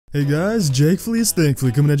Hey guys, Jake Fleece,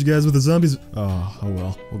 thankfully coming at you guys with the zombies. Oh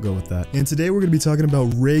well, we'll go with that. And today we're going to be talking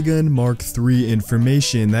about Raygun Mark III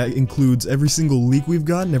information. That includes every single leak we've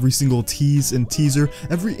gotten, every single tease and teaser,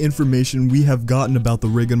 every information we have gotten about the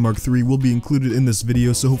Raygun Mark III will be included in this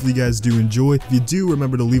video, so hopefully you guys do enjoy. If you do,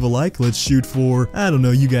 remember to leave a like. Let's shoot for, I don't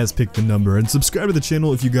know, you guys pick the number. And subscribe to the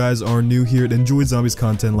channel if you guys are new here and enjoy zombies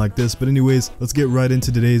content like this. But anyways, let's get right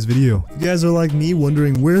into today's video. If you guys are like me,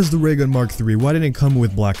 wondering where's the Raygun Mark III? Why didn't it come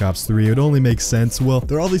with Black Ops 3? It only makes sense. Well,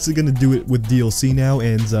 they're obviously going to do it with DLC now,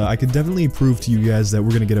 and I can definitely prove to you guys that we're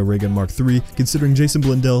going to get a Raygun Mark III, considering Jason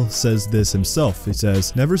Blundell says this himself. He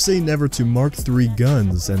says, never say never to Mark III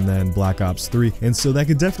guns, and then Black Ops 3. And so that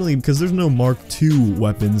could definitely, because there's no Mark II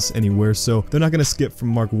weapons anywhere, so they're not going to skip from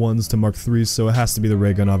Mark 1s to Mark 3s, so it has to be the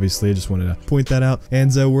Raygun, obviously. I just wanted to point that out.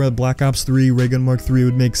 And we're at Black Ops 3, Raygun Mark III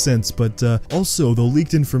would make sense, but also the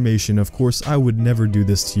leaked information. Of course, I would never do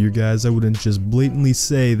this to you guys. I wouldn't just blatantly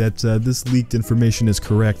say that this leaked information is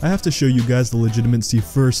correct. I have to show you guys the legitimacy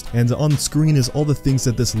first, and on screen is all the things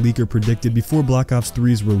that this leaker predicted before Black Ops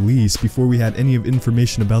 3's release, before we had any of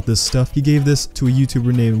information about this stuff. He gave this to a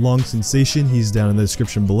YouTuber named Long Sensation. He's down in the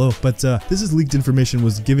description below, but this is leaked information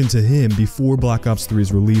was given to him before Black Ops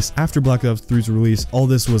 3's release. After Black Ops 3's release, all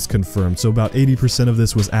this was confirmed, so about 80% of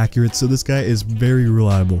this was accurate, so this guy is very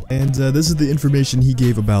reliable. And this is the information he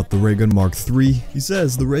gave about the Raygun Mark III. He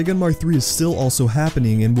says the Raygun Mark III is still also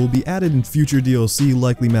happening and will be added in future DLC,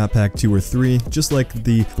 likely Map Pack 2 or 3, just like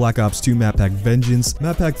the Black Ops 2 Map Pack Vengeance.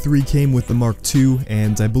 Map Pack 3 came with the Mark II,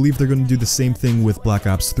 and I believe they're going to do the same thing with Black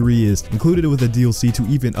Ops 3, is included it with a DLC to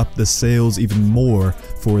even up the sales even more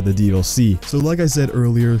for the DLC. So like I said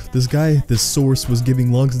earlier, this source was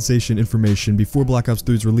giving Long Sensation information before Black Ops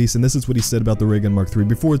 3's release, and this is what he said about the Raygun Mark III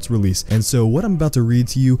before its release. And so what I'm about to read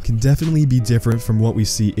to you can definitely be different from what we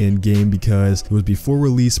see in game, because it was before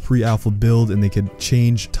release, pre-alpha build, and they could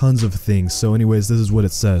change tons of things. So anyways, this is what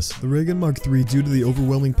it says. The Raygun Mark III, due to the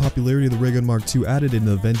overwhelming popularity of the Raygun Mark II added in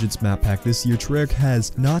the Vengeance map pack this year, Treyarch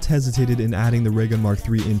has not hesitated in adding the Raygun Mark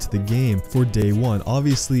III into the game for day one.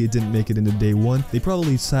 Obviously, it didn't make it into day one. They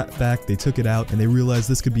probably sat back, they took it out, and they realized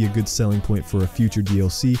this could be a good selling point for a future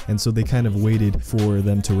DLC, and so they kind of waited for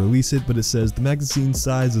them to release it. But it says the magazine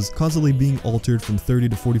size is constantly being altered from 30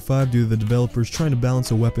 to 45 due to the developers trying to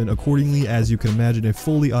balance a weapon accordingly. As you can imagine, a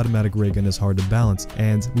fully automatic raygun is hard to balance,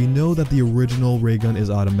 and we know that the original raygun is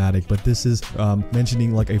automatic, but this is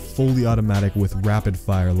mentioning like a fully automatic with rapid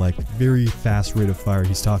fire, like very fast rate of fire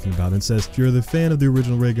he's talking about. And says if you're the fan of the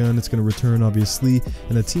original raygun, it's going to return obviously,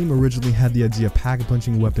 and the team originally had the idea of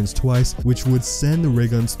pack-punching weapons twice, which would send the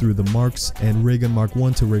rayguns through the marks, and Raygun Mark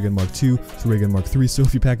 1 to Raygun Mark 2 to Raygun Mark 3. So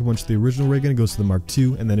if you pack-a-punch the original raygun, it goes to the Mark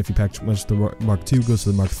 2, and then if you pack-a-punch the Mark 2, it goes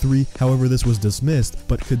to the Mark 3. However, this was dismissed,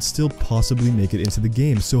 but could still possibly make it into the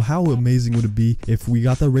game. So how amazing would it be if we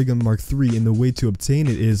got the Raygun Mark 3, and the way to obtain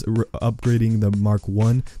it is upgrading the Mark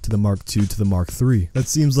 1 to the Mark 2 to the Mark 3. That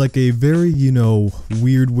seems like a very, you know,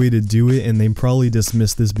 weird way to do it, and they probably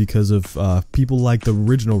dismissed this because of people like the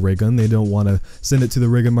original raygun. They don't want to send it to the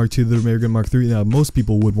Raygun Mark 2 to the Raygun Mark 3. Now, most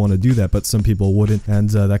people would want to do that, but some people wouldn't, and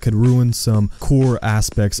that could ruin some core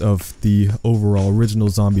aspects of the overall original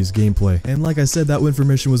Zombies gameplay. And like I said, that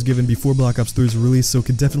information was given before Black Ops 3's release, so it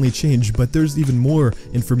could definitely change, but there's even more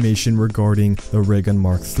information regarding the Raygun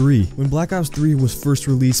Mark III. When Black Ops 3 was first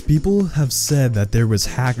released, people have said that there was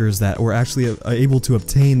hackers that were actually able to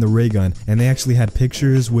obtain the raygun, and they actually had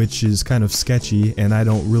pictures, which is kind of sketchy, and I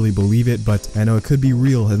don't really believe it, but I know it could be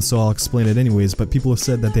real, and so I'll explain it anyways. But people have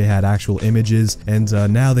said that they had actual images, and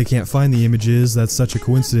now they can't find the images. That's such a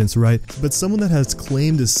coincidence, right? But someone that has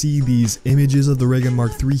claimed to see these images of the Raygun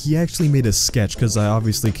Mark III, he actually made a sketch, because I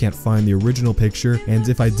obviously can't find the original picture, and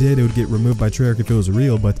if I did, it would get removed by Treyarch if it was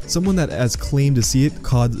real. But someone that has claimed to see it,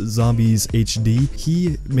 called Zombies HD,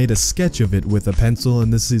 he made a sketch of it with a pencil,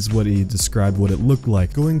 and this is what he described what it looked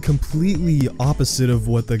like. Going completely opposite of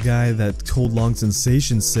what the guy that told Long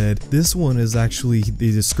Sensation said, this one is actually,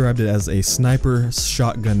 they described it as a sniper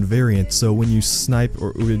shotgun variant. So when you snipe,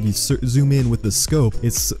 or when you zoom in with the scope,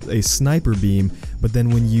 it's a sniper beam, but then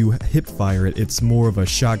when you hip fire it, it's more of a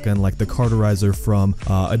shotgun, like the Carterizer from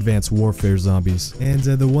Advanced Warfare Zombies. And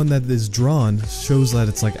the one that is drawn shows that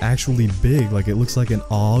it's like actually big, like it looks like an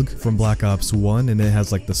AUG from Black Ops 1, and it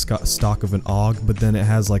has like the stock of an AUG, but then it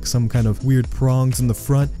has like some kind of weird prongs in the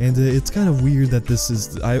front, and it's kind of weird that this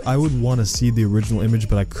is, I would want to see the original image,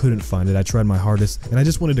 but I couldn't find it. I tried my hardest, and I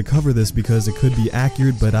just wanted to cover this because it could be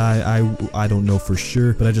accurate, but I don't know for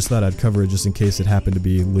sure, but I just thought I'd cover it just in case it happened to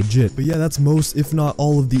be legit. But yeah, that's most, if if not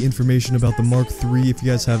all of the information about the Mark III. If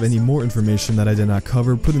you guys have any more information that I did not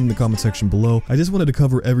cover, put it in the comment section below. I just wanted to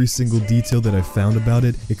cover every single detail that I found about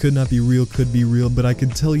it. It could not be real, could be real, but I can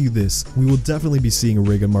tell you this. We will definitely be seeing a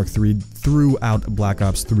raygun Mark III throughout Black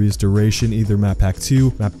Ops 3's duration, either Map Pack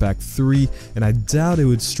 2, Map Pack 3, and I doubt it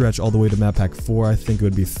would stretch all the way to Map Pack 4. I think it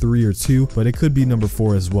would be 3 or 2, but it could be number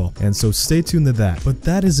 4 as well. And so stay tuned to that. But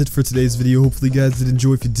that is it for today's video. Hopefully you guys did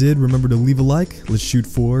enjoy. If you did, remember to leave a like. Let's shoot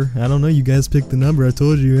for, I don't know, you guys picked the number, I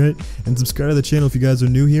told you, right? And subscribe to the channel if you guys are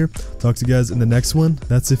new here. Talk to you guys in the next one.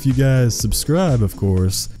 That's if you guys subscribe, of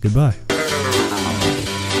course. Goodbye.